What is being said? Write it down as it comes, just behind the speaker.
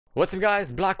What's up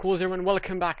guys, Blackwar here and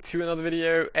welcome back to another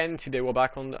video, and today we're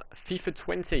back on FIFA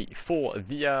 20 for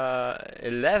the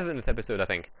 11th episode I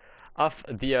think of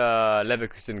the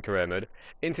Leverkusen career mode.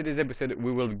 In today's episode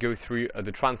we will go through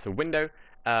the transfer window,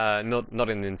 not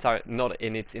in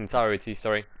its entirety,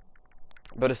 sorry,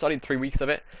 but a solid 3 weeks of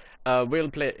it. We'll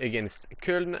play against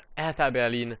Köln, Hertha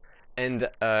Berlin and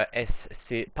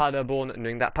SC Paderborn,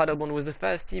 knowing that Paderborn was the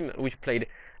first team which played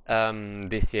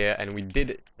this year, and we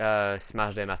did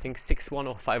smash them, I think 6-1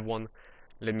 or 5-1.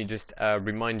 Let me just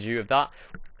remind you of that.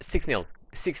 6-0.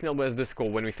 6-0 was the score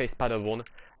when we faced Paderborn.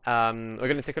 We're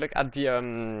going to take a look at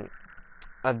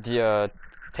the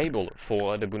table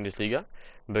for the Bundesliga,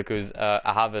 because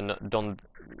I hadn't done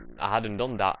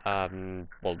that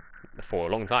well, for a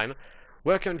long time.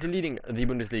 We're currently leading the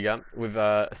Bundesliga with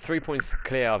 3 points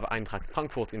clear of Eintracht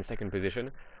Frankfurt in second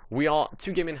position. We have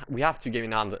 2 games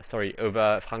in hand, sorry,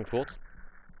 over Frankfurt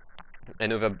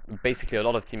and over basically a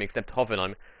lot of teams except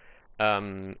Hoffenheim,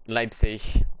 Leipzig,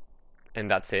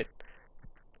 and that's it.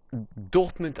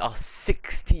 Dortmund are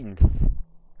 16th.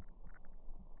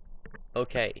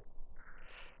 Okay,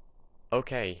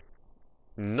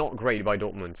 not great by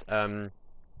Dortmund.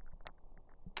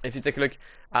 If you take a look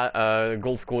at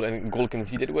goals scored and goal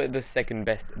conceded, we're the second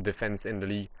best defense in the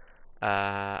league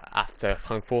after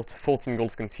Frankfurt. 14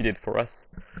 goals conceded for us,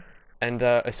 and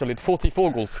a solid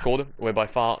 44 goals scored. We're by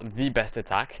far the best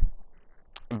attack.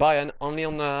 Bayern only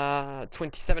on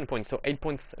 27 points, so 8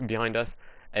 points behind us,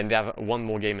 and they have one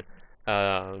more game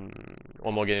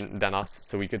than us,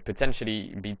 so we could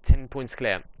potentially be 10 points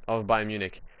clear of Bayern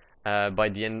Munich by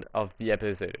the end of the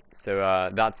episode. So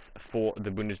that's for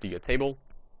the Bundesliga table.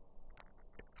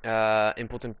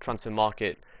 Important transfer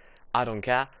market, I don't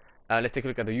care. Let's take a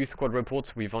look at the youth squad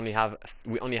report. We only have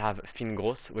Finn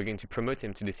Gross. We're going to promote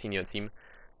him to the senior team.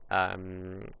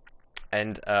 Before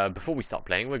we start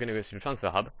playing, we're going to go to the transfer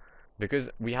hub because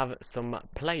we have some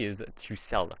players to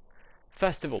sell.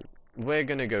 First of all, we're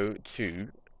going to go to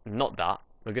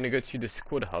we're going to go to the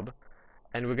squad hub,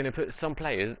 and we're going to put some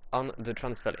players on the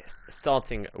transfer list,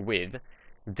 starting with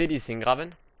Deli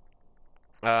Singraven.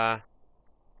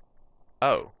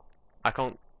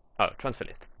 Transfer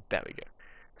list. There we go.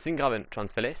 Singraven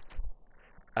transfer list.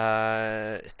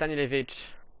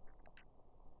 Stanilevic.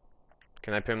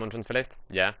 Can I put him on transfer list?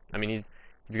 Yeah. I mean, he's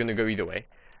gonna go either way.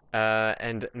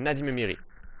 And Nadim Amiri.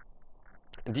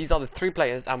 These are the 3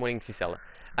 players I'm willing to sell.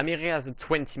 Amiri has a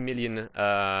 20 million.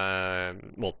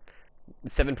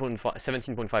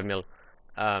 17.5 mil.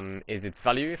 Is its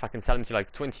value. If I can sell him to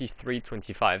like 23,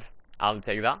 25, I'll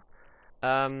take that.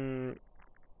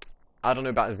 I don't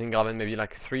know about Singraven, maybe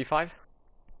like 3-5?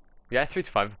 Yeah,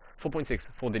 3-5.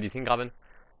 4.6 for Deli Singraven.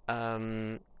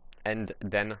 And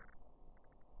then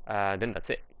that's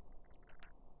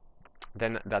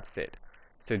it.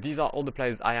 So these are all the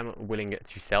players I am willing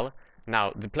to sell.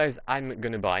 Now, the players I'm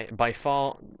going to buy, by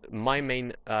far my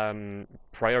main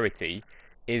priority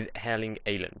is Erling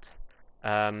Haaland.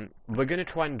 We're going to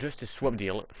try and just a swap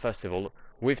deal, first of all,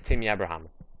 with Tammy Abraham.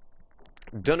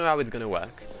 Don't know how it's going to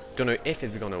work. Don't know if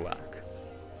it's going to work.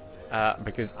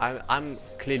 Because I'm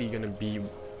clearly going to be...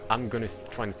 I'm going to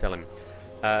try and sell him.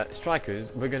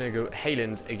 Strikers, we're going to go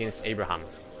Haaland against Abraham.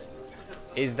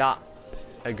 Is that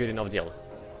a good enough deal?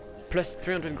 Plus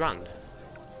 300 grand.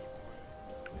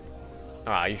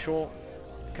 Alright, are you sure?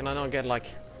 Can I not get like...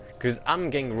 Because I'm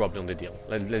getting robbed on the deal.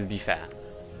 Let's be fair.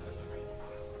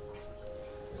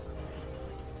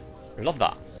 Love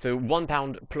that. So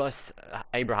 £1 plus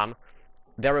Abraham.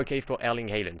 They're okay for Erling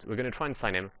Haaland. We're going to try and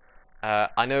sign him.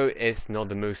 I know it's not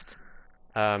the most...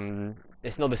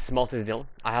 it's not the smartest deal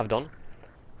I have done.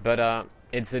 But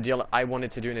it's a deal I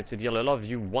wanted to do, and it's a deal a lot of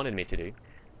you wanted me to do.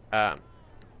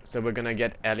 So we're going to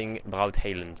get Erling Braut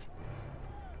Haaland.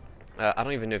 I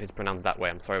don't even know if it's pronounced that way.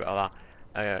 I'm sorry about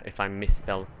that. If I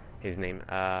misspell his name,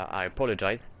 I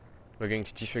apologize. We're going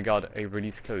to disregard a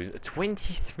release clause.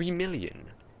 23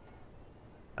 million.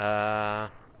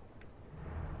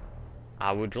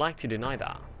 I would like to deny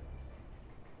that.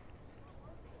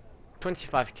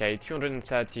 25k,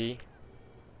 230.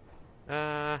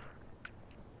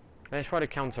 Let's try to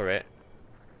counter it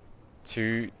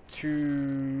to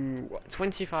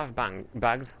 25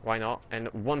 bags, why not, and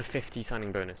 150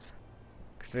 signing bonus,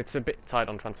 because it's a bit tight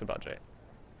on transfer budget.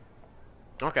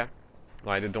 Okay,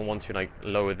 right, they don't want to like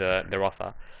lower their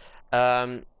offer.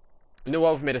 No,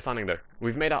 we've made a signing though.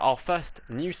 We've made our first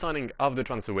new signing of the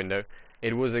transfer window.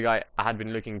 It was a guy I had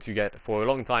been looking to get for a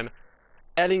long time.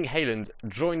 Erling Haaland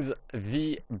joins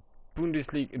the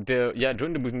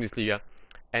Bundesliga,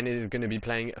 and is going to be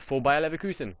playing for Bayer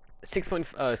Leverkusen.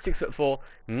 6'4",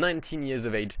 19 years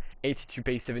of age, 82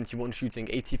 pace, 71 shooting,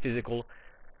 80 physical.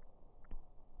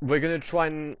 we're gonna try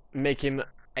and make him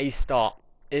a start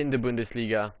in the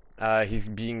Bundesliga. He's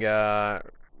being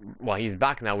well, he's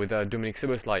back now with Dominik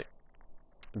Soboslai,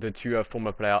 the two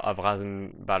former player of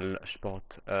Rasenball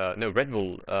Sport, no, Red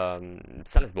Bull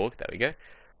Salzburg. There we go.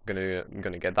 I'm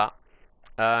gonna get that.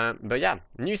 But yeah,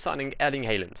 new signing Erling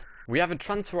Haaland. We have a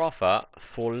transfer offer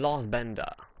for Lars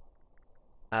Bender.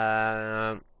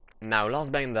 Now Lars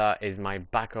Bender is my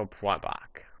backup right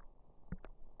back.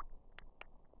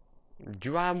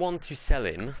 Do I want to sell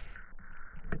him?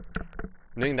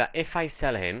 Knowing that if I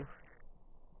sell him,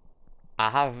 I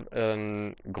have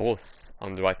Gross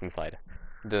on the right hand side,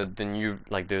 the new,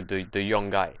 like the young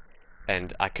guy,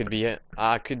 and I could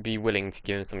be willing to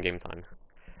give him some game time.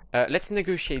 Let's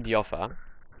negotiate the offer.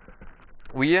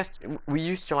 We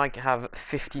used to like have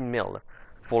 15 mil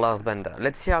for Lars Bender.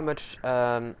 Let's see how much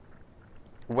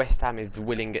West Ham is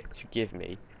willing to give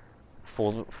me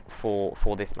for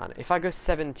this man. If I go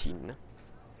 17,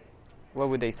 what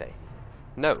would they say?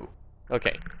 No.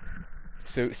 Okay.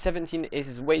 So 17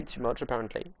 is way too much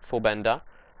apparently for Bender,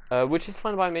 which is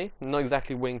fine by me. I'm not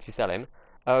exactly willing to sell him.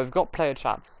 We've got player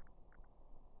chats.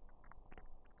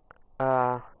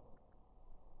 Hey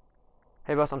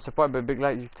boss, I'm surprised by big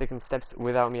light you've taken steps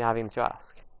without me having to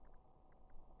ask.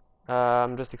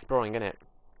 I'm just exploring, innit?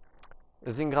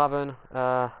 Zingraven,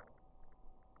 I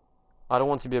don't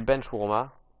want to be a bench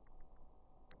warmer.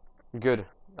 Good.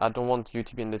 I don't want you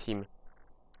to be in the team.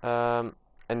 And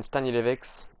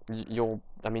Stanilevics,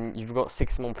 you've got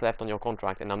 6 months left on your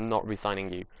contract, and I'm not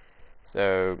re-signing you.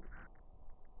 So,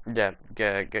 yeah,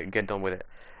 get done with it.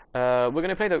 We're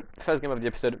gonna play the first game of the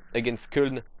episode against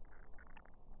Köln.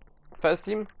 First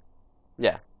team?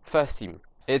 Yeah, first team.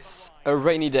 It's a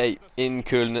rainy day in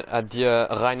Köln at the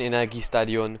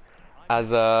Rhein-Energie-Stadion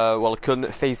as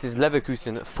Köln faces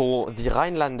Leverkusen for the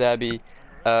Rhineland Derby,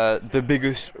 the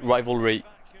biggest rivalry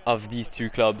of these two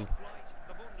clubs.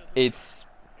 It's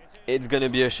gonna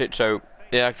be a shit show.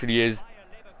 It actually is.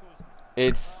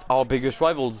 It's our biggest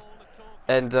rivals,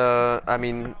 and I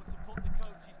mean,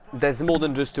 there's more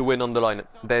than just a win on the line.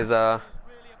 There's a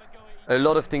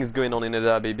lot of things going on in a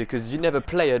derby, because you never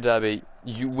play a derby,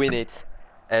 you win it,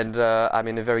 and I'm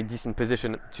in a very decent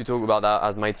position to talk about that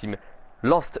as my team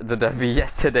lost the derby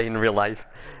yesterday in real life.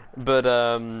 But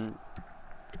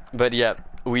yeah,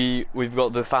 we've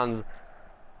got the fans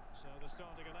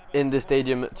in the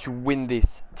stadium to win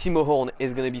this. Timo Horn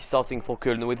is going to be starting for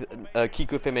Köln with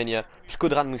Kiko Femenia,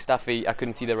 Shkodran Mustafi, I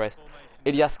couldn't see the rest,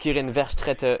 Elias Kirin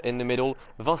Verstretter in the middle,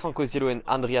 Vincent Kozilo and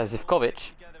Andrea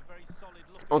Zivkovic,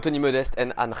 Anthony Modeste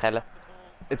and Angel.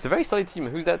 It's a very solid team.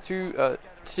 Who's that too?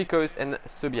 Chicos and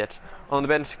Sobiec. On the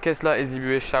bench, Kessler,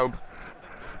 Ezibue, Schaub.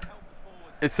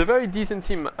 It's a very decent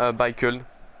team by Köln.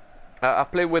 I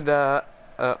play with the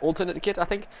alternate kit, I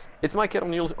think. It's my kit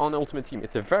on Ultimate Team.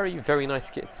 It's a very, very nice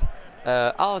kit.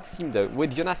 Our team though,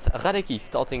 with Jonas Radecki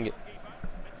starting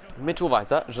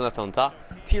Mittelweiser, Jonathan Tah,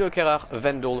 Thilo Kerrer,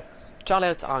 Vendel,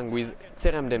 Charles Aranguiz,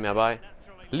 Tserem Demirbay,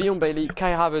 Leon Bailey,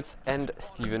 Kai Havertz and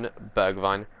Steven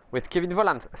Bergwijn, with Kevin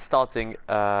Volland starting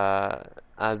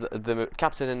as the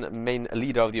captain and main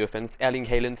leader of the offense. Erling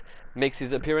Haaland makes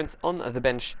his appearance on the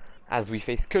bench as we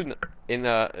face Köln in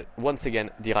once again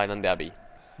the Rhineland Derby.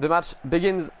 The match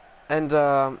begins, and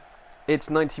it's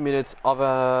 90 minutes of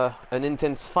an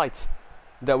intense fight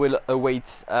that will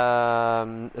await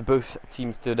both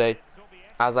teams today.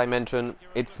 As I mentioned,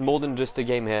 it's more than just a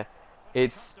game here.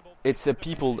 It's a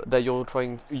people that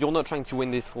you're not trying to win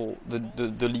this for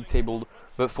the league table,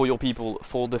 but for your people,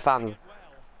 for the fans,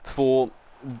 for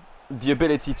the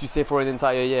ability to say for an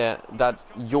entire year that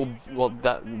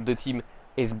that the team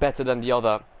is better than the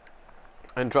other.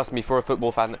 And trust me, for a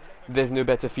football fan, there's no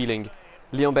better feeling.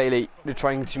 Leon Bailey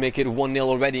trying to make it 1-0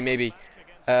 already, maybe.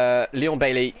 Leon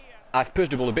Bailey, I've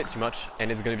pushed the ball a bit too much, and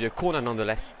it's going to be a corner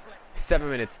nonetheless. 7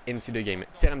 minutes into the game.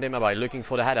 Tserem Demirbay looking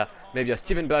for the header. Maybe a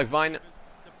Steven Bergwijn.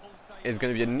 Is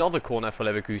going to be another corner for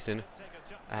Leverkusen.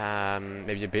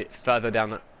 Maybe a bit further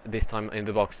down this time in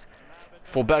the box.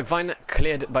 For Bergwijn,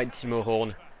 cleared by Timo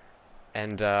Horn.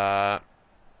 And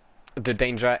the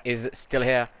danger is still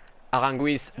here.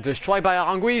 Aranguiz, the strike by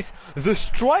Aranguiz! The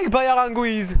strike by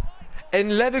Aranguiz!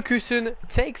 And Leverkusen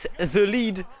takes the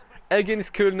lead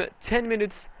against Köln 10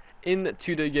 minutes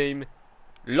into the game.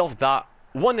 Love that.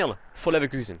 1-0 for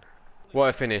Leverkusen. What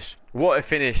a finish. What a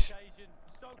finish.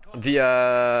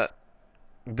 The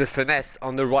finesse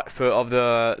on the right foot of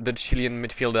the Chilean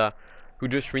midfielder, who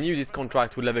just renewed his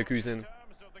contract with Leverkusen,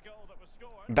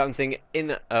 bouncing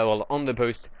in on the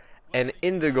post and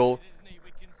in the goal.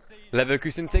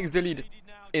 Leverkusen takes the lead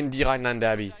in the Rhineland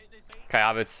Derby. Kai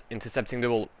Havertz intercepting the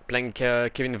ball, playing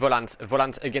Kevin Volland.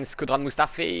 Volland against Shkodran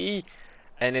Mustafi,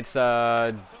 and it's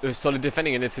a solid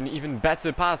defending, and it's an even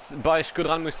better pass by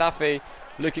Shkodran Mustafi,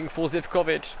 looking for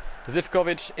Zivkovic.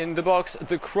 Zivkovic in the box,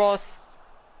 the cross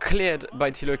cleared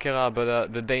by Thilo Kehrer,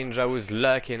 but the danger was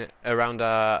lurking around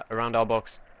our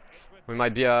box. We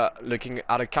might be looking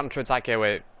at a counter-attack here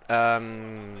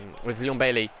with Leon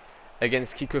Bailey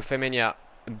against Kiko Femenia.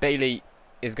 Bailey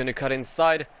is going to cut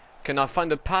inside. Can I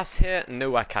find a pass here?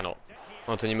 No, I cannot.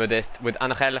 Anthony Modeste with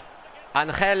Angel.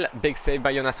 Angel, big save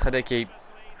by Jonas Hradecki.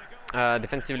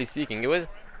 Defensively speaking, it was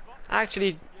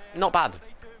actually not bad.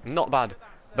 Not bad.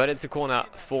 But it's a corner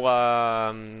for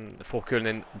Köln,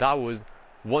 and that was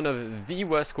one of the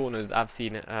worst corners I've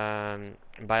seen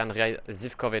by Andrei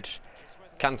Zivkovic.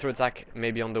 Counter-attack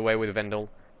maybe on the way with Vendel.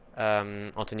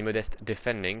 Anthony Modeste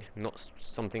defending, not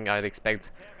something I'd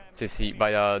expect to see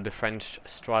by the French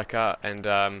striker, and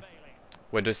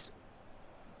we're just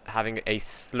having a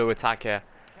slow attack here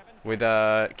with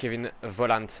Kevin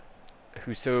Volant,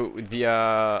 who saw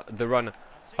the run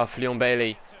of Leon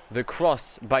Bailey, the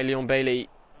cross by Leon Bailey.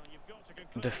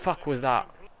 The fuck was that?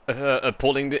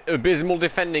 Appalling, abysmal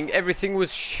defending. Everything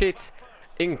was shit,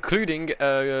 including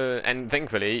and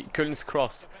thankfully Köln's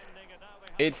cross.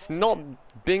 It's not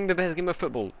being the best game of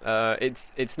football.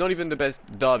 It's not even the best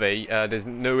derby. There's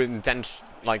no intention,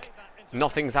 like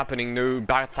nothing's happening, no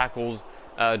bad tackles,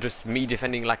 just me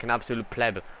defending like an absolute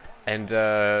pleb, and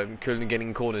Köln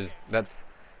getting corners. That's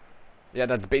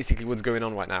basically what's going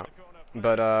on right now.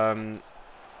 But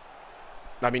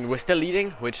I mean, we're still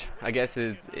leading, which I guess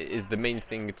is the main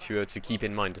thing to keep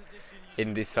in mind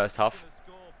in this first half.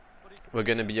 We're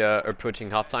gonna be approaching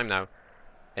halftime now,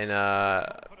 in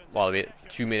well,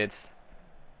 2 minutes,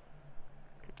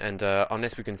 and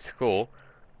unless we can score,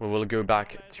 we will go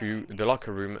back to the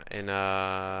locker room in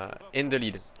the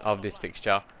lead of this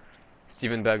fixture.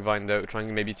 Steven Bergwijn though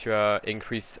trying maybe to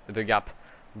increase the gap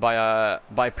by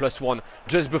 +1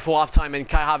 just before halftime, and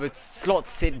Kai Havertz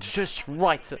slots it just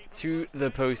right to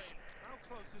the post.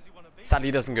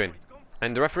 Sadly doesn't go in,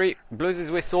 and the referee blows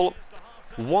his whistle.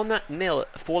 1-0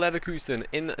 for Leverkusen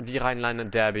in the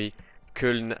Rhineland derby.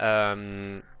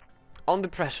 Köln under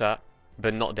pressure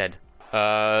but not dead.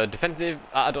 Defensive,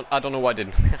 I don't know what I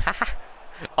did.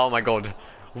 Oh my god,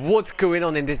 what's going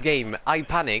on in this game? I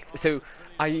panicked, so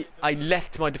I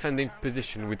left my defending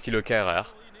position with Thilo Kehrer.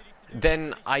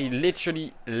 Then I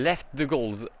literally left the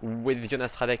goals with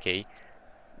Jonas Hradecki,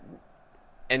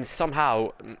 and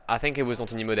somehow, I think it was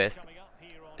Anthony Modeste,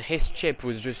 his chip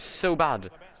was just so bad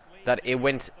that it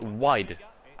went wide.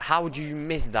 How do you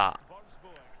miss that?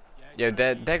 Yeah,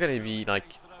 they're gonna be like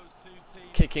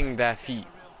kicking their feet.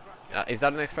 Is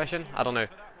that an expression? I don't know.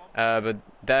 But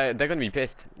they're gonna be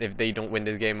pissed if they don't win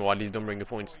this game, or at least don't bring the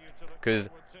points, because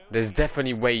there's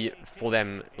definitely way for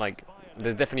them. Like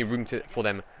there's definitely room for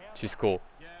them to score.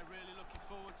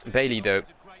 Bailey though,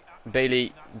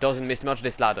 Bailey doesn't miss much.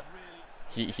 This lad,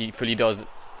 he fully does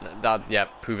that. Yeah,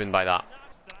 proven by that.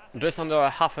 Just under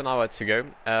half an hour to go,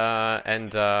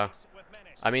 and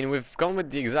I mean, we've gone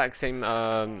with the exact same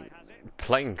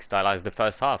playing style as the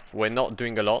first half. We're not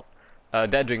doing a lot.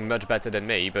 They're doing much better than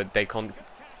me, but they can't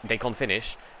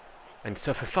finish. And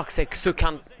so for fuck's sake, so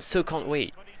can't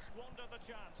we?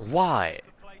 Why?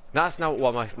 That's now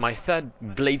what my third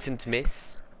blatant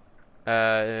miss.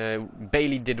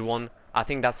 Bailey did one. I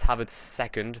think that's Havertz's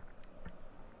second.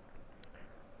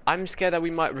 I'm scared that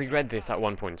we might regret this at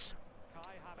one point.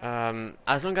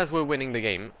 As long as we're winning the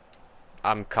game,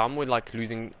 I'm calm with like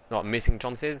not missing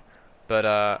chances. But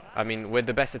I mean, we're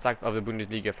the best attack of the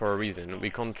Bundesliga for a reason. We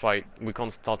can't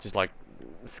start to like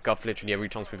scuff literally every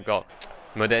chance we've got.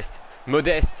 Modeste.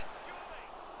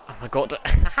 Oh my god.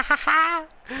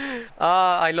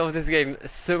 I love this game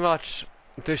so much.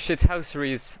 The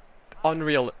shithousery is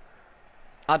unreal.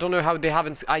 I don't know how they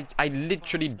haven't. I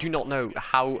literally do not know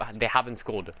how they haven't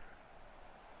scored.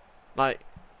 Like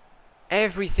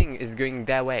everything is going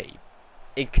their way,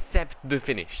 except the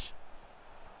finish.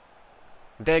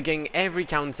 They're getting every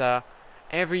counter,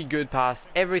 every good pass,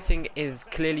 everything is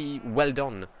clearly well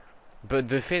done, but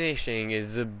the finishing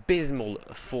is abysmal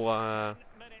for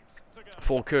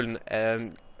Köln.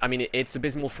 I mean, it's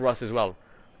abysmal for us as well,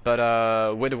 but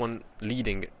we're the one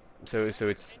leading, so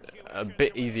it's a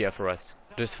bit easier for us.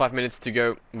 Just 5 minutes to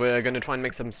go. We're gonna try and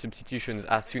make some substitutions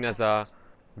as soon as the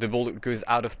ball goes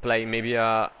out of play. Maybe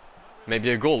a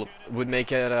goal would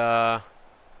make it a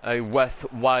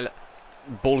worthwhile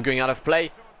ball going out of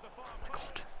play.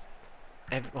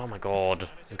 Oh my god.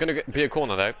 It's going to be a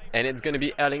corner though, and it's going to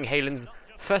be Erling Haaland's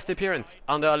first appearance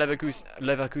under a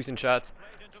Leverkusen shirt.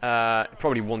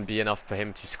 Probably won't be enough for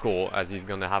him to score, as he's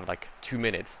going to have like 2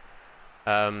 minutes.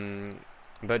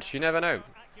 But you never know.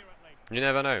 You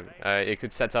never know. It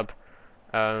could set up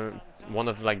One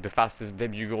of like the fastest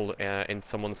debut goal in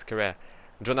someone's career.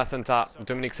 Jonathan Tah,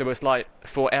 Dominic Szoboszlai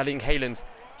for Erling Haaland.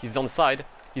 He's onside.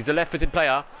 He's a left-footed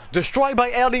player. Destroyed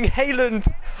by Erling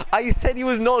Haaland. I said he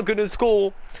was not gonna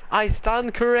score. I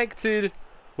stand corrected.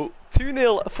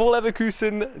 2-0 for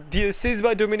Leverkusen. The assist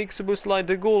by Dominic Szoboszlai.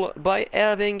 The goal by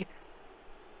Erling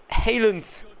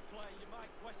Haaland.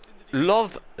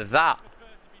 Love that.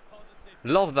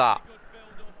 Love that.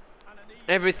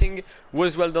 Everything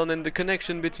was well done, and the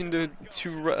connection between the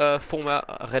two former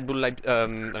Red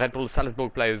Bull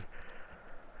Salzburg players.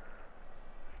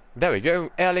 There we go.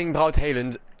 Erling Braut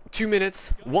Haaland. 2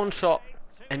 minutes, 1 shot,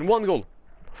 and 1 goal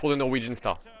for the Norwegian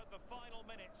star.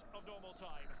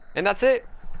 And that's it.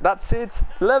 That's it.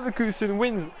 Leverkusen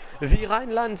wins the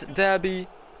Rhineland Derby.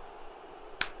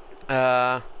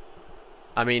 I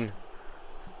mean,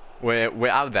 we're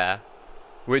out there.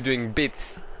 We're doing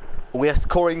bits. We're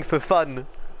scoring for fun.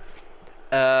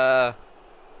 I'm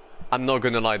not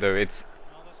gonna lie though, it's...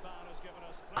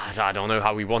 I don't know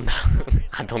how we won that.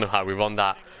 I don't know how we won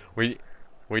that. We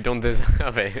don't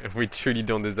deserve it. We truly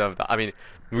don't deserve that. I mean,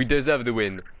 we deserve the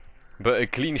win, but a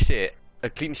clean sheet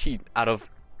out of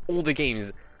all the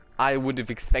games, I would have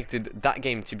expected that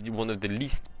game to be one of the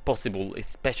least possible,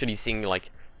 especially seeing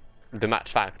like the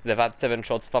match facts. They've had 7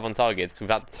 shots, 5 on targets. We've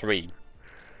had 3,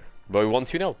 but we won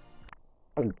 2-0.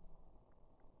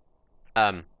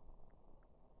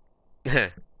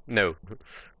 No.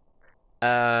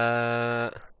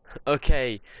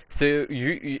 Okay, so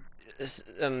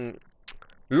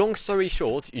long story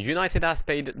short, United has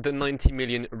paid the 90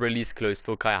 million release clause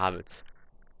for Kai Havertz.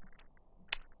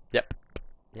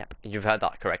 Yep, you've heard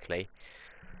that correctly.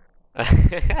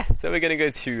 So we're gonna go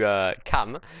to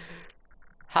Cam.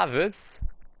 Havertz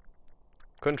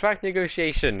contract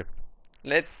negotiation.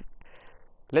 Let's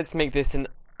make this an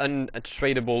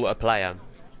untradeable player.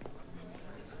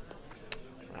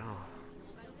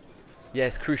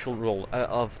 Yes, crucial role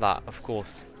of that, of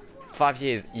course. 5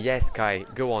 years, yes, Kai,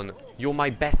 go on. You're my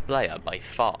best player by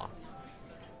far.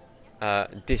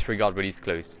 Disregard release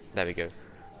clause. There we go.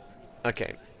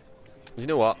 Okay. You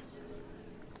know what?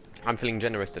 I'm feeling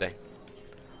generous today.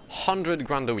 100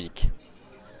 grand a week.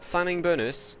 Signing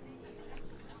bonus.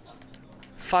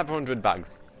 500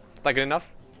 bags. Is that good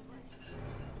enough?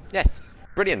 Yes.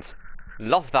 Brilliant.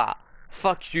 Love that.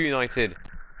 Fuck you, United.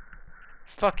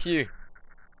 Fuck you.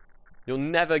 You're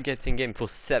never getting him for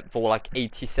like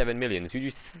 87 million. Who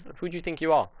do you think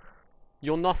you are?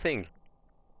 You're nothing.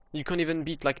 You can't even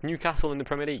beat like Newcastle in the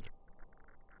Premier League.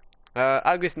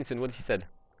 Augustinson, what's he said?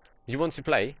 You want to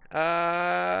play?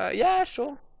 Yeah,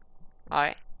 sure.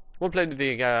 Alright. We'll play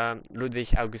Ludwig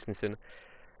Augustinson.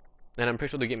 And I'm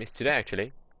pretty sure the game is today,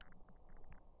 actually.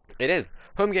 It is.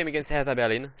 Home game against Hertha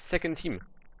Berlin. Second team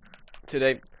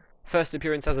today. First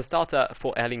appearance as a starter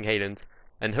for Erling Haaland.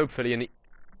 And hopefully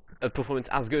a performance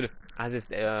as good as his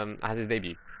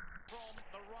debut.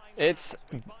 It's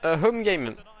a home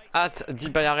game at the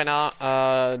Bay Arena,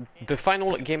 the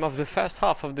final game of the first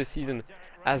half of the season,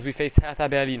 as we face Hertha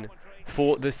Berlin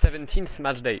for the 17th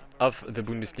match day of the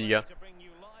Bundesliga.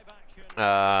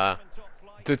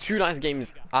 The 2 last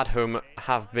games at home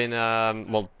have been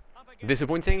well,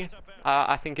 disappointing.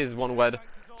 I think is one word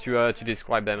to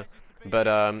describe them. But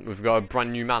we've got a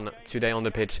brand new man today on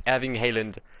the pitch, Erling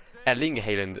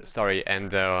Haaland, sorry,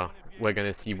 and we're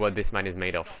gonna see what this man is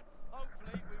made of.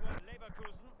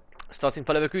 Starting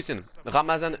for Leverkusen,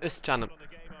 Ramazan Özcan,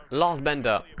 Lars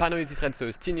Bender, Panayotis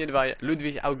Redso, Stine Edvay,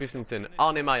 Ludwig Augustinson,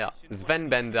 Arne Meyer, Sven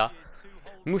Bender,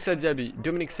 Moussa Diaby,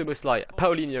 Dominic Szoboszlai,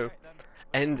 Paulinho,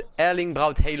 and Erling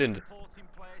Braut Haaland,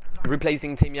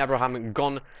 replacing Tammy Abraham,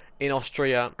 gone in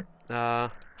Austria,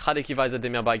 Hradeki Weiser,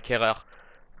 Demirbay, Kerrer,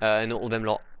 and all them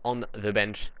lot on the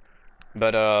bench.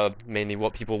 But mainly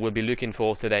what people will be looking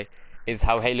for today is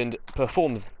how Haaland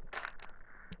performs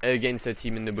against a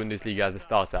team in the Bundesliga as a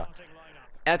starter.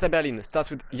 Hertha Berlin starts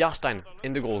with Jahrstein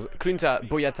in the goals. Klünter,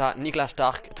 Boyata, Niklas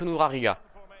Stark, Tonura Riga,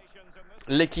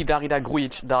 Leki, Darida,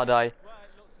 Grujic, Dardai,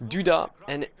 Duda,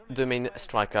 and the main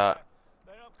striker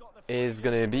is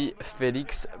going to be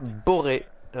Felix Boré,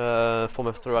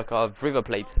 former striker of River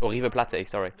Plate,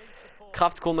 sorry.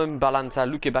 Kraft, Coleman, Balanta,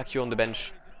 Luke Bacchio on the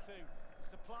bench.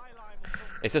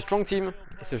 It's a strong team,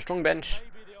 it's a strong bench,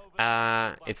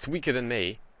 it's weaker than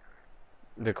me.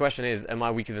 The question is, am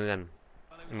I weaker than them?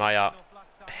 Maya,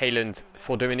 Haaland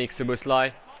for Dominic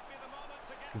Szoboszlai.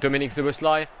 Dominic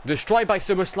Szoboszlai, destroyed by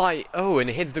Szoboszlai. Oh, and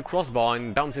hits the crossbar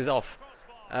and bounces off.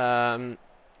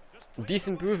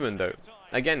 Decent movement though.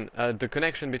 Again, the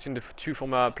connection between the 2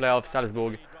 former players of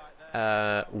Salzburg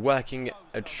working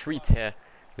a treat here.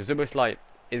 Szoboszlai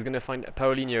is going to find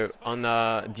Paulinho on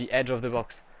the edge of the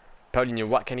box. Paulinho,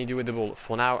 what can he do with the ball?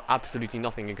 For now, absolutely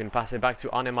nothing. He can pass it back to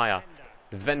Arne Meyer.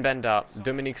 Sven Bender,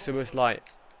 Dominic Szoboszlai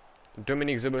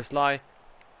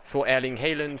for Erling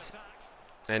Haaland.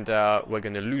 And we're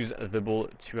going to lose the ball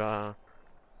to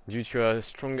due to a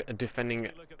strong defending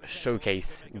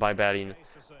showcase by Berlin.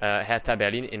 Hertha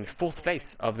Berlin in 4th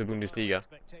place of the Bundesliga.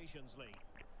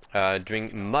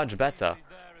 Doing much better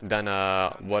than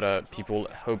what people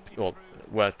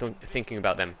were thinking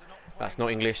about them. That's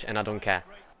not English and I don't care.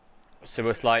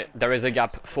 Szoboszlai, there is a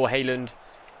gap for Haaland.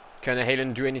 Can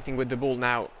Haaland do anything with the ball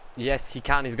now? Yes, he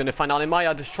can. He's going to find Arne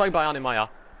Meyer. The strike by Arne Meyer.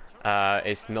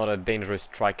 It's not a dangerous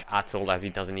strike at all, as he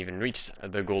doesn't even reach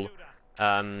the goal.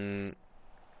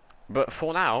 But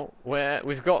for now,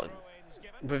 we've got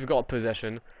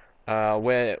possession.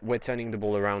 We're turning the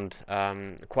ball around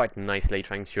quite nicely,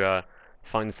 trying to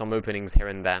find some openings here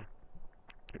and there,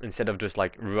 instead of just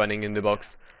like running in the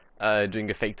box, doing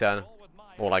a fake turn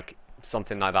or like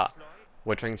something like that.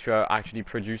 We're trying to actually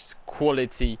produce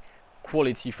quality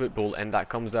football, and that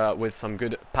comes with some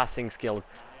good passing skills.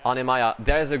 Arne Meyer,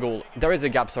 there is a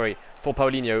gap, sorry, for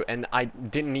Paulinho, and I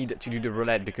didn't need to do the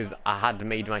roulette because I had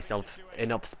made myself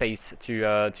enough space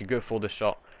to go for the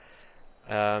shot.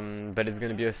 But it's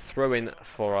going to be a throw-in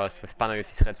for us with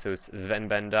Panayotis Retsos, Sven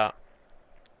Bender.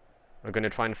 We're going to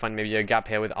try and find maybe a gap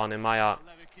here with Arne Meyer,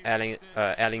 Erling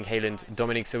Haaland,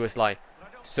 Dominic Szoboszlai.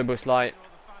 Szoboszlai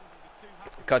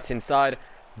cuts inside.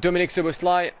 Dominic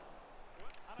Szoboszlai.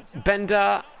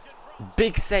 Bender.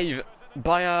 Big save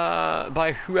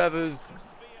by whoever's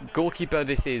goalkeeper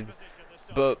this is.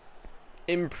 But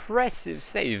impressive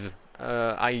save,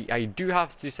 I do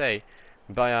have to say,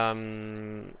 by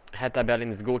Hertha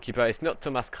Berlin's goalkeeper. It's not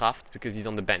Thomas Kraft because he's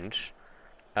on the bench.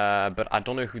 But I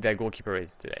don't know who their goalkeeper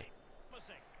is today.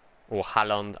 Or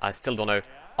Haaland, I still don't know.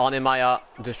 Arne Meyer,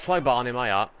 the strike by Arne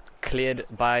Meyer, cleared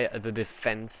by the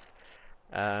defense.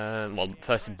 Well,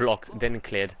 first blocked, then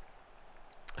cleared.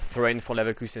 Throw in for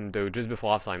Leverkusen though, just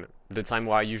before halftime. The time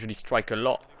where I usually strike a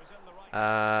lot.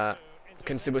 Can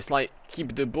Szoboszlai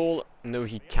keep the ball? No,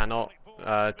 he cannot.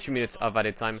 2 minutes of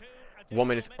added time. 1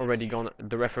 minute already gone.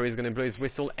 The referee is going to blow his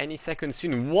whistle any second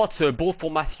soon. What a ball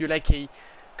for Matthew Leckie.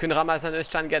 Can Ramazan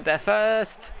Özcan get there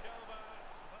first?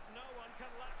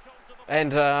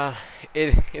 And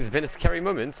it's been a scary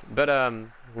moment, but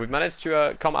we've managed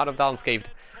to come out of that unscathed.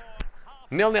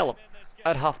 0-0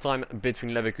 at halftime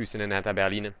between Leverkusen and Hertha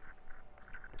Berlin.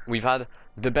 We've had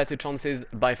the better chances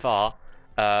by far,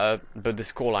 but the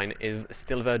scoreline is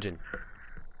still virgin.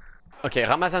 Okay,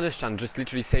 Ramazan Özcan just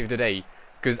literally saved the day,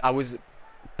 because I was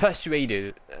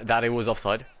persuaded that it was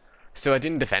offside, so I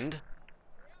didn't defend.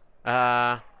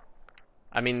 I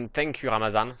mean, thank you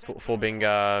Ramazan for being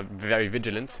very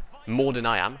vigilant, more than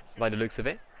I am by the looks of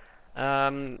it.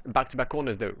 Back-to-back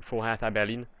corners though for Hertha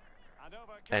Berlin,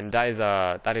 and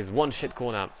that is one shit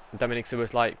corner. Dominic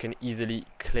Szoboszlai can easily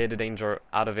clear the danger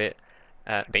out of it.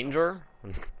 Danger?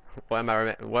 Why am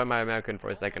I American for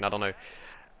a second? I don't know.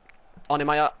 Arne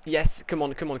Meyer, yes, come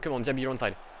on, Diaby, you're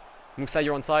onside. Musa,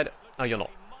 you're onside. Oh, you're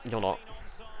not.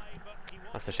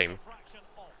 That's a shame.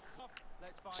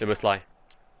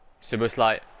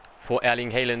 Szoboszlai for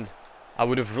Erling Haaland. I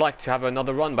would have liked to have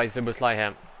another run by Szoboszlai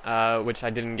here, which I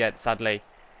didn't get, sadly.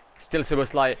 Still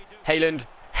Szoboszlai.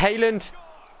 Haaland!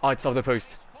 Oh, it's off the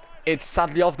post. It's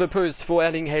sadly off the post for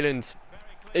Erling Haaland.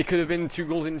 It could have been 2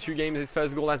 goals in 2 games, his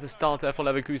first goal as a starter for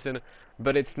Leverkusen,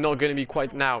 but it's not going to be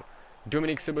quite now.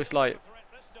 Dominic Szoboszlai.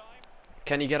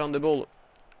 Can he get on the ball?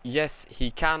 Yes, he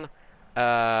can,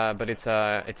 but it's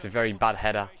a very bad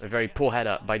header, a very poor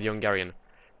header by the Hungarian.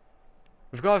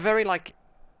 We've got a very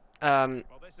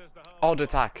odd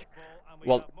attack.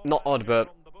 Well, not odd,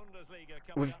 but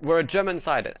we're a German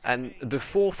side, and the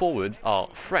 4 forwards are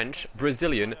French,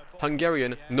 Brazilian,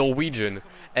 Hungarian, Norwegian,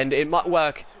 and it might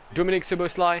work. Dominic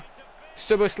Szoboszlai.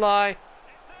 1-0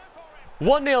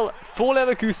 for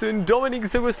Leverkusen. Dominic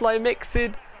Szoboszlai makes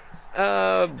it.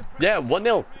 Yeah,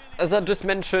 1-0. As I just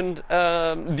mentioned,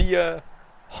 the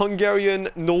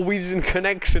Hungarian-Norwegian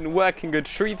connection working a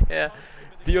treat here.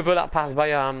 The overlap pass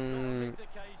by Erling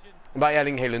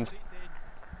Haaland.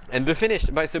 And the finish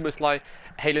by Szoboszlai.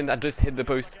 Haaland had just hit the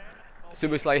post.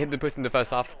 Szoboszlai hit the post in the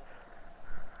first half.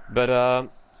 But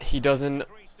he doesn't...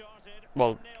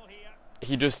 Well,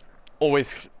 he just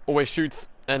always shoots,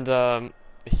 and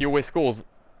he always scores.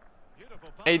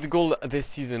 8th goal this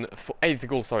season for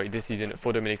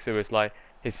Dominic Szoboszlai.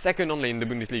 His second only in the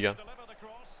Bundesliga.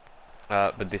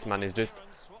 But this man is just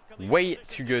way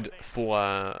too good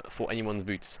for anyone's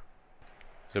boots.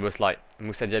 Szoboszlai,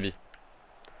 Moussa Diaby.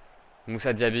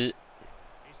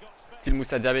 Still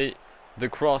Moussa Diaby. The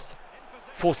cross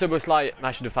for Szoboszlai.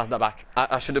 I should have passed that back.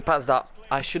 I should have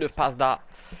passed that.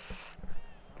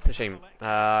 It's a shame.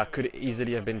 Could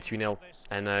easily have been 2-0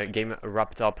 and game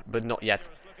wrapped up, but not yet.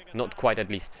 Not quite, at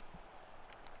least.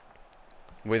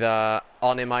 With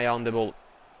Arne Meyer on the ball.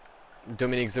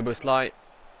 Dominic Zoboslai.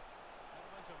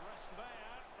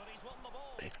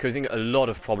 It's causing a lot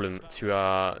of problem to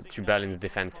Berlin's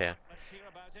defense here.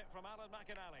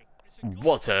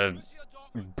 What a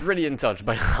brilliant touch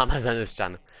by Ramazan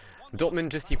Özcan. Dortmund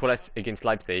just equalized against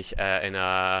Leipzig in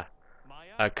a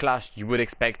clash you would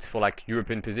expect for like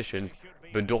European positions,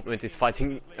 but Dortmund is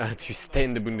fighting to stay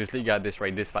in the Bundesliga at this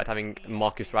rate, despite having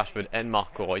Marcus Rashford and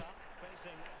Marco Reus.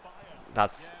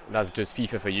 That's just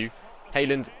FIFA for you.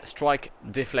 Haaland strike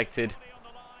deflected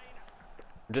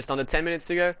just under 10 minutes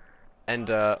ago, and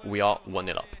we are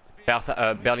 1-0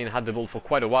 up. Berlin had the ball for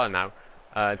quite a while now.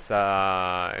 It's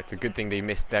a good thing they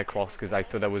missed their cross, because I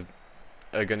thought that was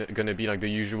gonna be like the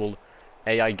usual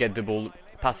AI get the ball,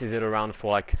 passes it around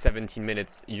for like 17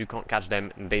 minutes, you can't catch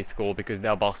them, and they score because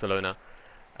they're Barcelona.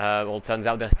 Well, turns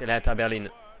out they're still at Berlin,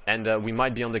 and we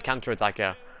might be on the counter-attack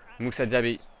here. Moussa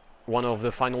Diaby, one of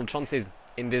the final chances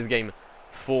in this game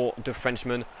for the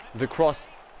Frenchman. The cross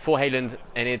for Haaland,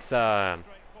 and it's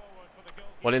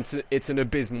well, it's an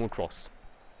abysmal cross.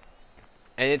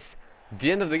 And it's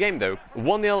the end of the game though.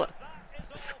 1-0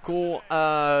 score,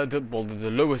 the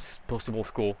lowest possible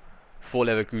score for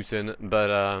Leverkusen,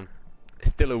 but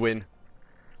still a win.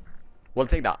 We'll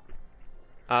take that.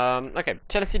 Okay,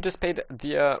 Chelsea just paid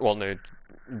the well, no,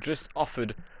 just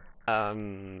offered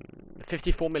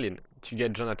 54 million to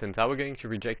get Jonathan Tah. We're going to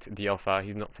reject the offer.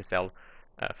 He's not for sale,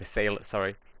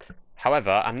 sorry.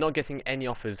 However, I'm not getting any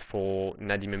offers for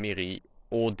Nadim Amiri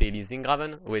or Deli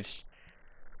Zingraven, which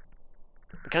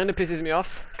kind of pisses me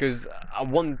off, because I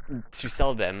want to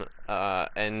sell them,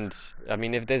 and I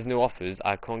mean, if there's no offers,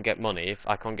 I can't get money. If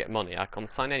I can't get money, I can't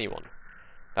sign anyone.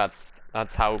 That's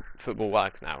how football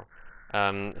works now.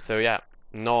 So yeah,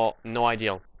 no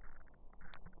ideal.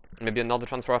 Maybe another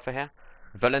transfer offer here.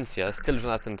 Valencia, still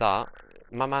Jonathan Tah.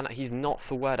 My man, he's not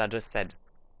for what I just said.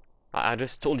 I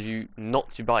just told you not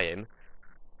to buy him,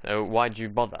 so why'd you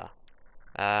bother?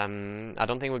 I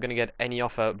don't think we're going to get any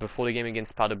offer before the game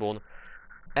against Paderborn.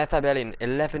 Hertha Berlin,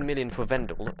 11 million for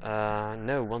Vendel.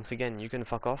 No, once again, you can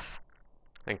fuck off.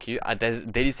 Thank you. There's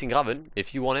Deli Zingraven,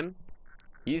 if you want him.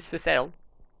 He's for sale.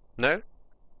 No?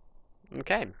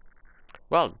 Okay.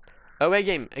 Well, away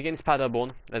game against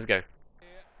Paderborn. Let's go.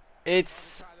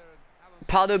 It's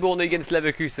Paderborn against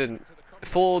Leverkusen.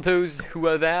 For those who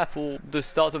were there for the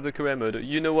start of the career mode,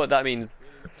 you know what that means.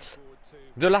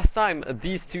 The last time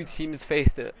these two teams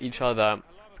faced each other,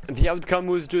 the outcome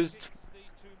was just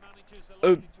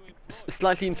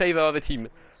slightly in favor of a team.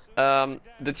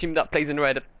 The team that plays in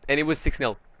red, and it was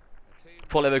 6-0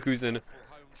 for Leverkusen.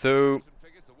 So,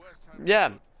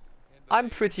 yeah, I'm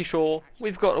pretty sure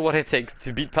we've got what it takes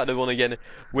to beat Paderborn again.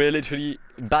 We're literally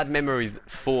bad memories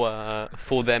for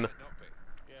them.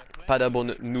 Paderborn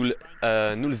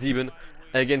 0-7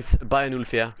 against Bayern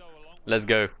 04. Let's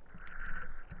go.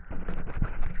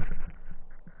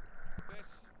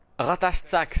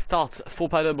 Ratashczak starts for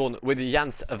Paderborn with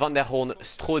Jans van der Horn,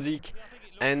 Strodik,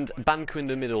 and Banku in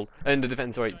the middle. In the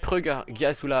defense, sorry. Pröger,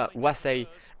 Giasula, Wasey,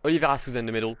 Oliveira Souza in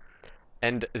the middle.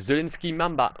 And Zielinski,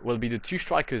 Mamba will be the two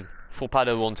strikers for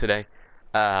Paderborn today.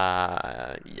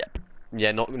 Yep.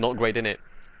 Yeah, not great in it.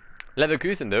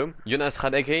 Leverkusen though, Jonas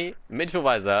Radegri, Mitchell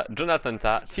Weiser, Jonathan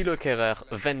Tah, Thilo Kehrer,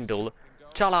 Vendel,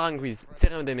 Charles Aranguiz,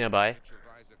 Thierry Demirbay,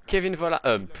 Kevin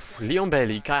Volland, Leon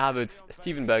Bailey, Kai Havertz,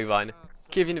 Steven Bergwijn,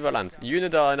 Kevin Volland. You know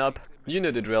the line-up, you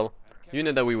know the drill, you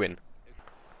know that we win.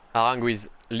 Aranguiz,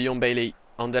 Leon Bailey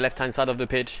on the left-hand side of the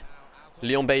pitch.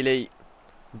 Leon Bailey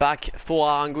back for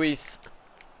Aranguiz.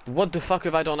 What the fuck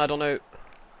have I done? I don't know.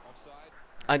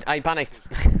 I panicked.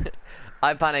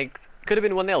 I panicked. Could have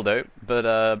been 1-0 though,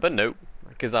 but no,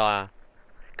 because I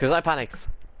panicked.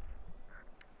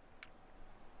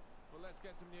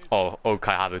 Oh,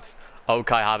 Kai Havertz. Oh,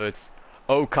 Kai Havertz.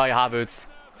 Oh, Kai Havertz.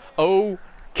 Oh,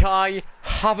 Kai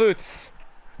Havertz.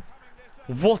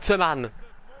 What a man.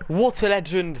 What a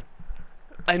legend.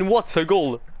 And what a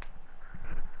goal.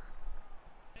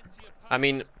 I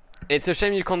mean, it's a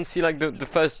shame you can't see like the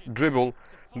first dribble,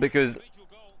 because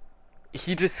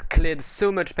he just cleared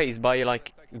so much space by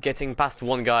like getting past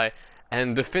one guy,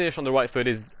 and the finish on the right foot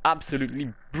is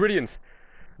absolutely brilliant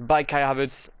by Kai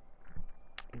Havertz.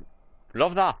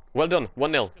 Love that. Well done.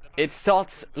 1-0. It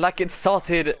starts like it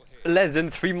started less than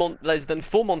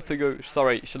 4 months ago.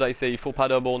 Sorry, should I say, for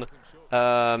Paderborn.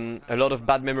 A lot of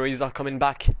bad memories are coming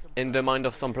back in the mind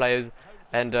of some players,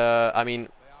 and I mean,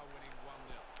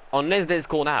 unless they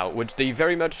score now, which they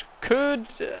very much could.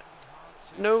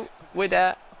 No, we're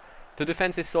there. The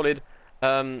defense is solid.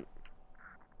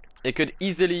 It could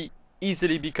easily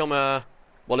become a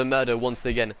murder once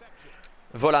again.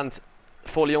 Volant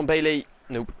for Leon Bailey.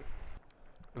 Nope.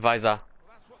 Weiser.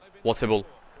 What a ball.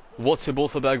 What a ball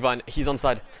for Bergwijn. He's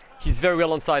onside. He's very well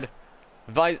onside.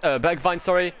 Bergwijn,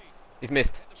 sorry. He's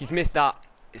missed. He's missed that.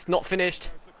 It's not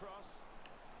finished.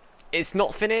 It's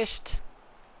not finished.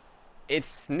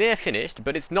 It's near finished,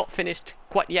 but it's not finished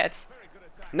quite yet.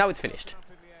 Now it's finished.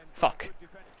 Fuck.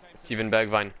 Steven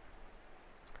Bergwijn.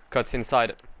 Cuts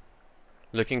inside.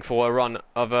 Looking for a run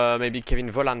of maybe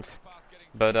Kevin Volant.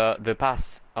 But the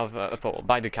pass of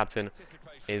by the captain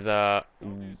is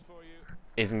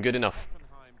isn't good enough.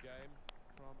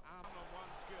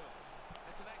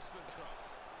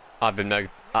 I've been mugged.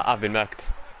 I've been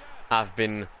mugged. I've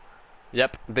been...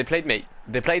 Yep, they played me.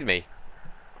 They played me.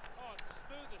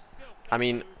 I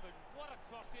mean,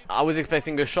 I was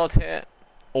expecting a shot here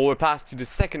or a pass to the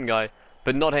second guy,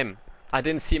 but not him. I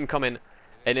didn't see him coming,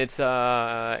 and it's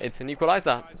an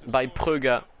equalizer by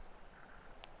Pröger.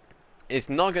 It's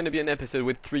not going to be an episode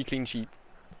with 3 clean sheets,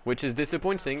 which is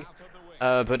disappointing.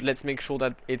 But let's make sure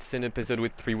that it's an episode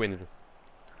with 3 wins,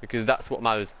 because that's what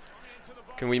matters.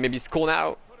 Can we maybe score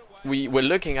now? We're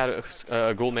looking at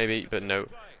a goal maybe, but no.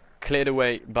 Cleared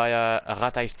away by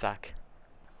Ratajczak.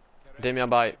 Demir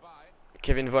by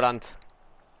Kevin Volant.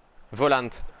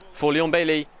 Volant for Leon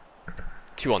Bailey.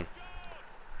 2-1.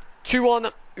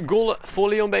 2-1. Goal for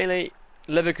Leon Bailey.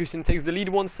 Leverkusen takes the lead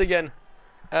once again.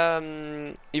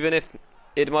 Even if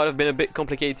it might have been a bit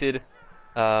complicated.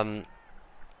 I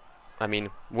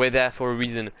mean, we're there for a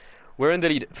reason. We're in the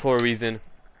lead for a reason.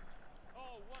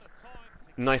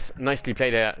 Nicely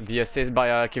played there. The assist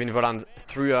by Kevin Voland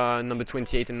through number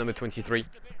 28 and number 23,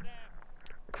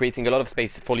 creating a lot of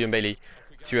space for Leon Bailey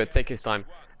to take his time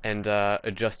and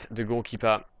adjust the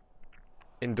goalkeeper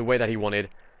in the way that he wanted.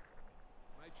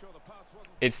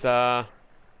 It's yeah,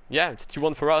 it's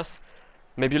 2-1 for us.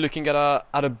 Maybe looking at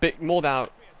a bit more now.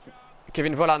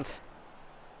 Kevin Voland.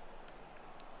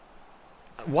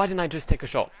 Why didn't I just take a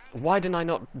shot? Why didn't I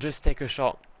not just take a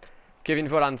shot? Kevin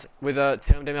Voland with a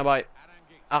Thierry Demir by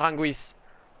Aranguiz.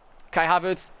 Kai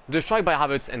Havertz, the strike by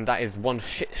Havertz, and that is one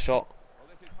shit shot.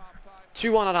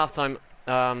 2-1 at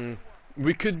halftime.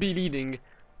 We could be leading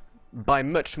by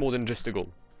much more than just a goal.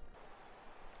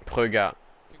 Pröger,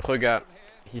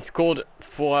 he scored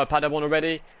for Paderborn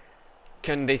already.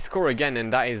 Can they score again?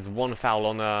 And that is one foul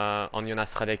on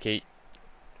Jonas Radecki.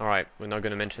 Alright, we're not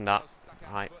going to mention that.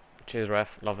 Alright, cheers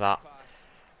ref, love that.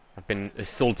 I've been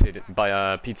assaulted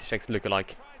by Peter Cech's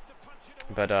lookalike.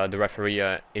 But the referee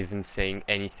isn't saying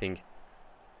anything.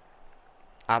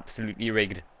 Absolutely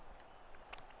rigged.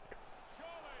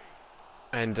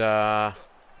 And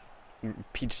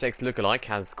Peter Cech's lookalike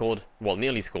has scored, well,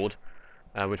 nearly scored,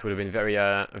 which would have been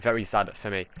very sad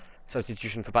for me.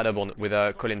 Substitution for Paderborn with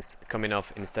Collins coming on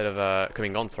instead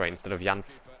of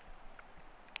Jans.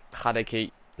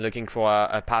 Radecki looking for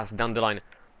a pass down the line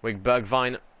with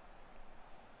Bergwijn.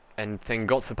 And thank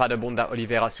God for Paderborn that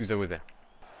Oliveira Souza was there.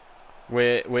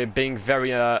 We're being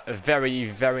very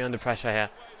under pressure here.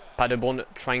 Paderborn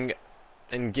trying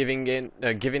and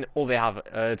giving all they have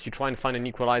to try and find an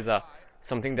equalizer,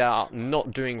 something they are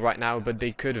not doing right now, but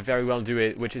they could very well do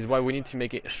it, which is why we need to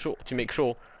make sure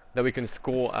that we can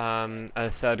score a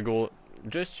third goal,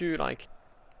 just to like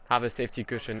have a safety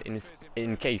cushion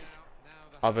in case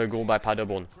of a goal by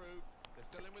Paderborn.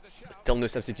 Still no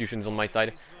substitutions on my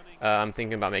side. I'm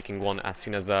thinking about making one as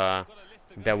soon as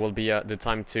there will be the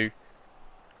time to.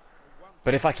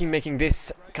 But if I keep making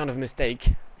this kind of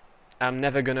mistake, I'm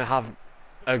never gonna have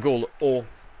a goal or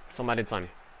some added time.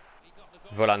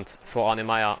 Volant for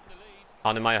Arnemeyer.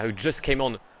 Arnemeyer who just came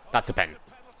on. That's a pen.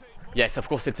 Yes, of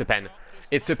course it's a pen.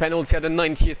 It's a penalty at the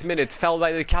 90th minute. Foul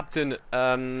by the captain.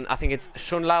 I think it's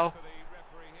Schonlau.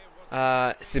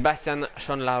 Sebastian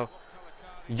Schonlau.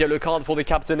 Yellow card for the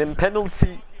captain and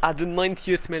penalty at the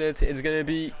 90th minute. It's going to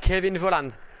be Kevin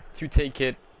Voland to take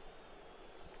it.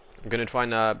 I'm going to try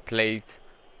and play it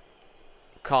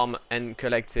calm and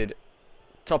collected.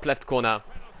 Top left corner.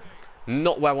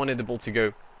 Not where I wanted the ball to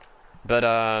go. But,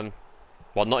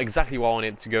 well, not exactly where I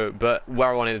wanted it to go, but where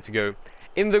I wanted it to go.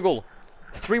 In the goal.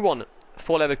 3-1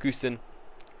 for Leverkusen.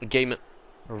 Game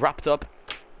wrapped up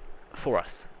for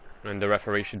us. And the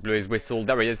referee should blow his whistle.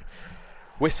 There he is.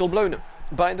 Whistle blown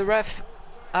by the ref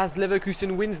as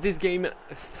Leverkusen wins this game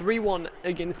 3-1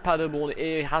 against Paderborn.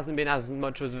 It hasn't been as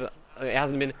much of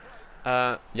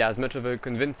as much of a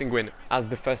convincing win as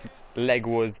the first leg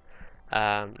was,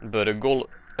 but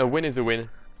a win is a win,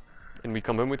 and we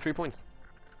come home with 3 points.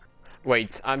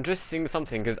 Wait, I'm just seeing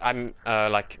something because I'm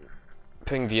like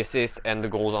putting the assists and the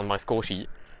goals on my score sheet.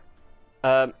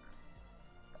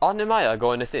 Arnemeyer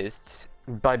got an assist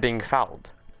by being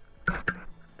fouled.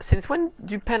 Since when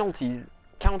do penalties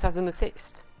count as an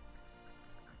assist?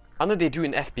 I know they do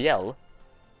in FPL,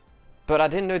 but I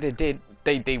didn't know they did.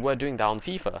 They were doing that on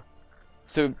FIFA.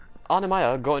 So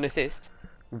Arnemeyer got an assist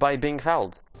by being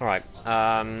fouled. Alright,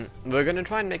 we're gonna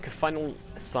try and make a final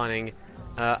signing.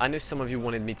 I know some of you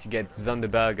wanted me to get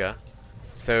Zunderberger,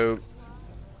 so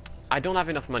I don't have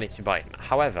enough money to buy him.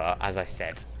 However, as I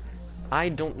said, I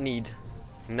don't need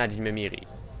Nadim Amiri.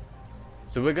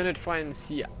 So we're gonna try and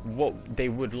see what they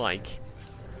would like.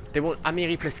 They want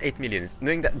Amiri plus 8 million,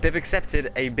 knowing that they've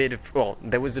accepted a bid of, well,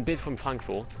 there was a bid from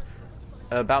Frankfurt,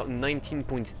 about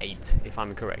 19.8, if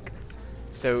I'm correct.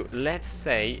 So let's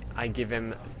say I give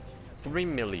him 3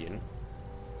 million.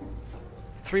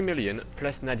 3 million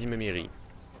plus Nadim Amiri.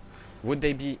 Would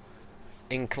they be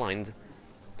inclined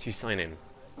to sign him?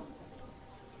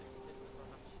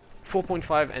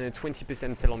 4.5 and a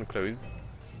 20% sell on close.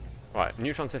 Right,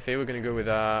 new transfer fee, we're going to go with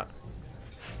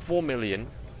 4 million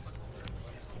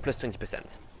plus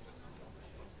 20%.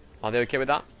 Are they okay with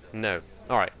that? No.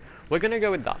 Alright, we're going to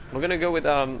go with that. We're going to go with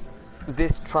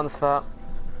this transfer,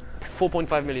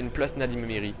 4.5 million plus Nadim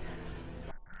Amiri.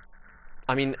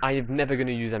 I mean, I'm never going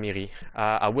to use Amiri.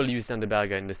 I will use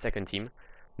Sanderberger in the second team,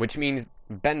 which means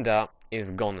Bender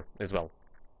is gone as well.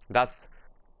 That's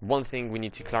one thing we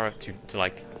need to clarify to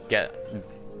like get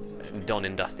done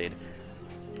and dusted.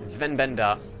 Sven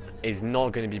Bender is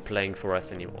not going to be playing for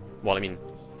us anymore. Well, I mean,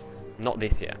 not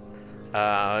this year.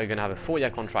 We're going to have a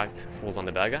 4-year contract for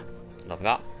Zanderberger. Love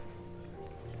that.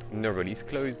 No release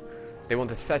clause. They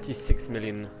wanted 36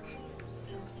 million.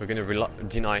 We're going to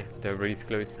deny the release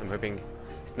clause. I'm hoping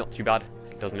it's not too bad.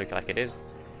 It doesn't look like it is.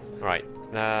 Alright.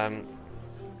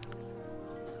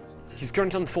 He's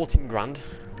currently on 14 grand.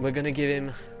 We're going to give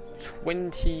him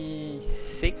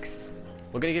 26.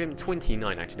 We're going to give him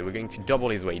 29 actually. We're going to double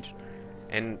his wage.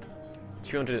 And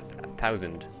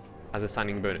 200,000 as a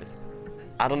signing bonus.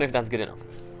 I don't know if that's good enough.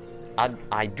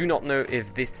 I do not know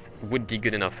if this would be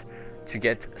good enough to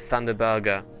get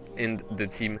Sanderberger in the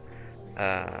team.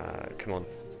 Come on.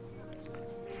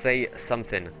 Say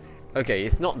something. Okay,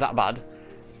 it's not that bad.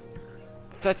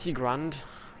 30 grand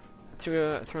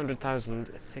to 300,000.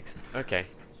 6. Okay.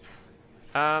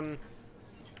 You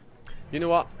know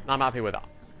what? I'm happy with that.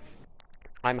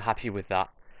 I'm happy with that.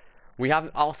 We have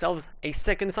ourselves a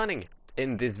second signing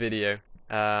in this video.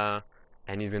 And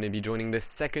he's going to be joining the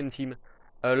second team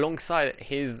alongside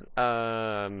his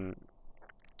Norwegian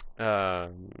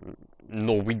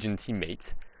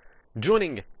teammate.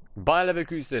 Joining by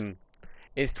Leverkusen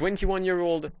is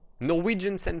 21-year-old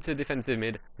Norwegian centre defensive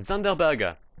mid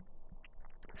Zanderberger.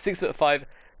 6'5",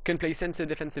 can play centre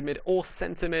defensive mid or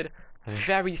centre mid.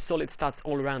 Very solid stats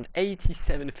all around.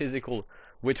 87 physical,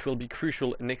 which will be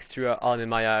crucial next to Arne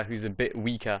Meyer, who's a bit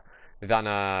weaker than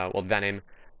than him.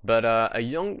 But a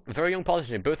very young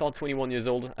partner. Both are 21 years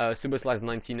old. Subosla is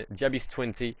 19, Diaby's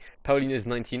 20, Paulina is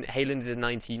 19, Haylands is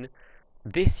 19.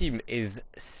 This team is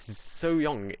so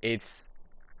young, it's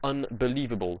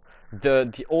unbelievable.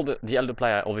 The elder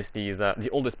player obviously is the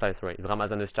oldest player. Sorry, is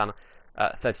Ramazan Özcan,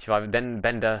 35. Then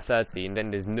Bender 30, and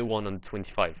then there's no one on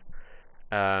 25.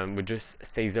 Which just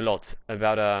says a lot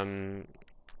about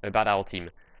our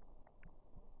team.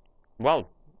 Well,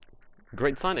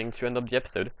 great signing to end up the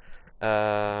episode.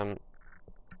 I'm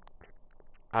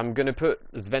gonna put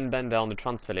Sven Bender on the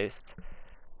transfer list.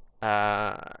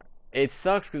 It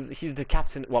sucks because he's the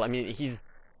captain. Well, I mean, he's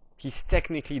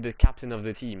technically the captain of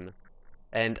the team,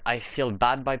 and I feel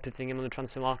bad by putting him on the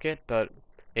transfer market. But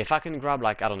if I can grab,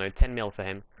 like, I don't know, 10 mil for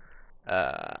him,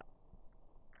 that'd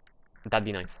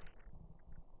be nice.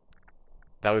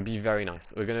 That would be very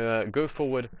nice. We're gonna go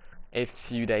forward a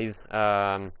few days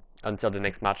until the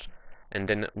next match, and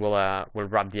then we'll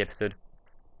wrap the episode.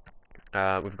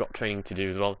 We've got training to do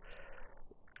as well.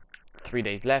 3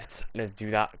 days left. Let's do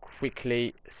that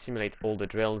quickly. Simulate all the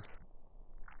drills.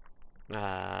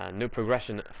 No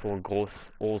progression for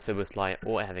Gross or Soboslai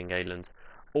or Having Island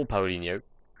or Paulinho.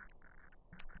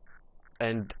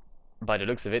 And by the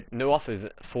looks of it, no offers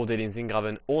for Delin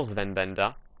Zingraven or Sven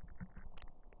Bender.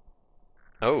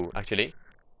 Oh, actually,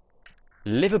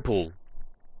 Liverpool.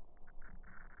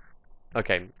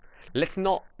 Okay, let's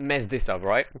not mess this up,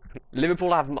 right?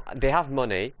 Liverpool have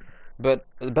money, but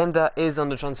Bender is on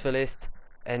the transfer list,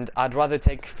 and I'd rather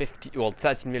take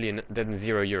 13 million than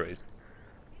 €0.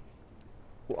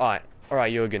 All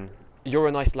right, Jurgen, you're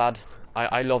a nice lad.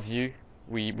 I love you.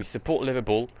 We support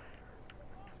Liverpool.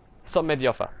 Submit the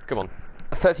offer. Come on,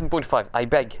 13.5. I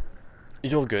beg,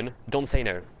 Jurgen, don't say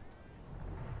no.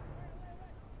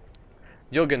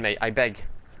 Jurgen, mate, I beg.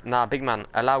 Nah, big man,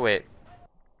 allow it.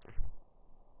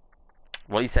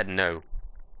 Well, he said no.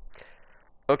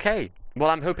 Okay, well,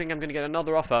 I'm hoping I'm going to get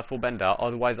another offer for Bender,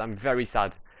 otherwise I'm very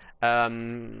sad.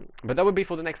 But that would be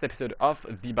for the next episode of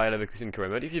the Bayer Leverkusen career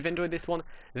mode. If you've enjoyed this one,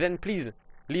 then please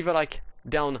leave a like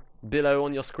down below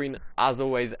on your screen. As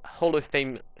always, Hall of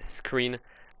Fame screen.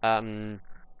 Kevin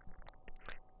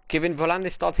Volland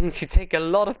is starting to take a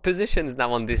lot of positions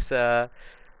now on this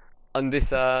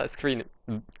screen.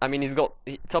 I mean, he's got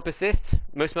top assists,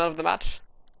 most man of the match,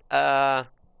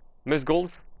 most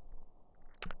goals,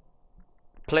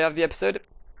 player of the episode.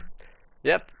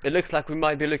 Yep, it looks like we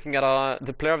might be looking at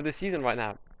the player of the season right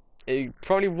now. It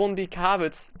probably won't be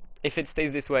Havertz if it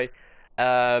stays this way,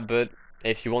 but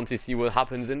if you want to see what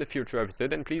happens in the future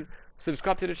episode, then please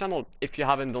subscribe to the channel if you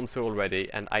haven't done so already,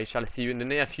 and I shall see you in the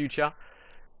near future.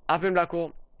 I've been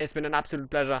Blackwar. It's been an absolute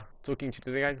pleasure talking to you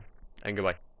today, guys, and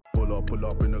goodbye. Pull up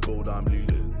in the gold, I'm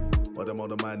leading. But them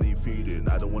other man need feeding.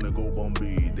 I don't wanna go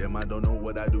Bombay. Them I don't know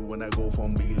what I do when I go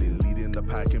from Beeling. Leading the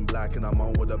pack in black and I'm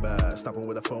on with a bat. Snapping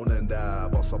with a phone and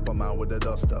dab. Boss up a man with a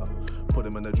duster. Put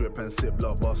him in the drip and sip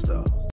blockbuster.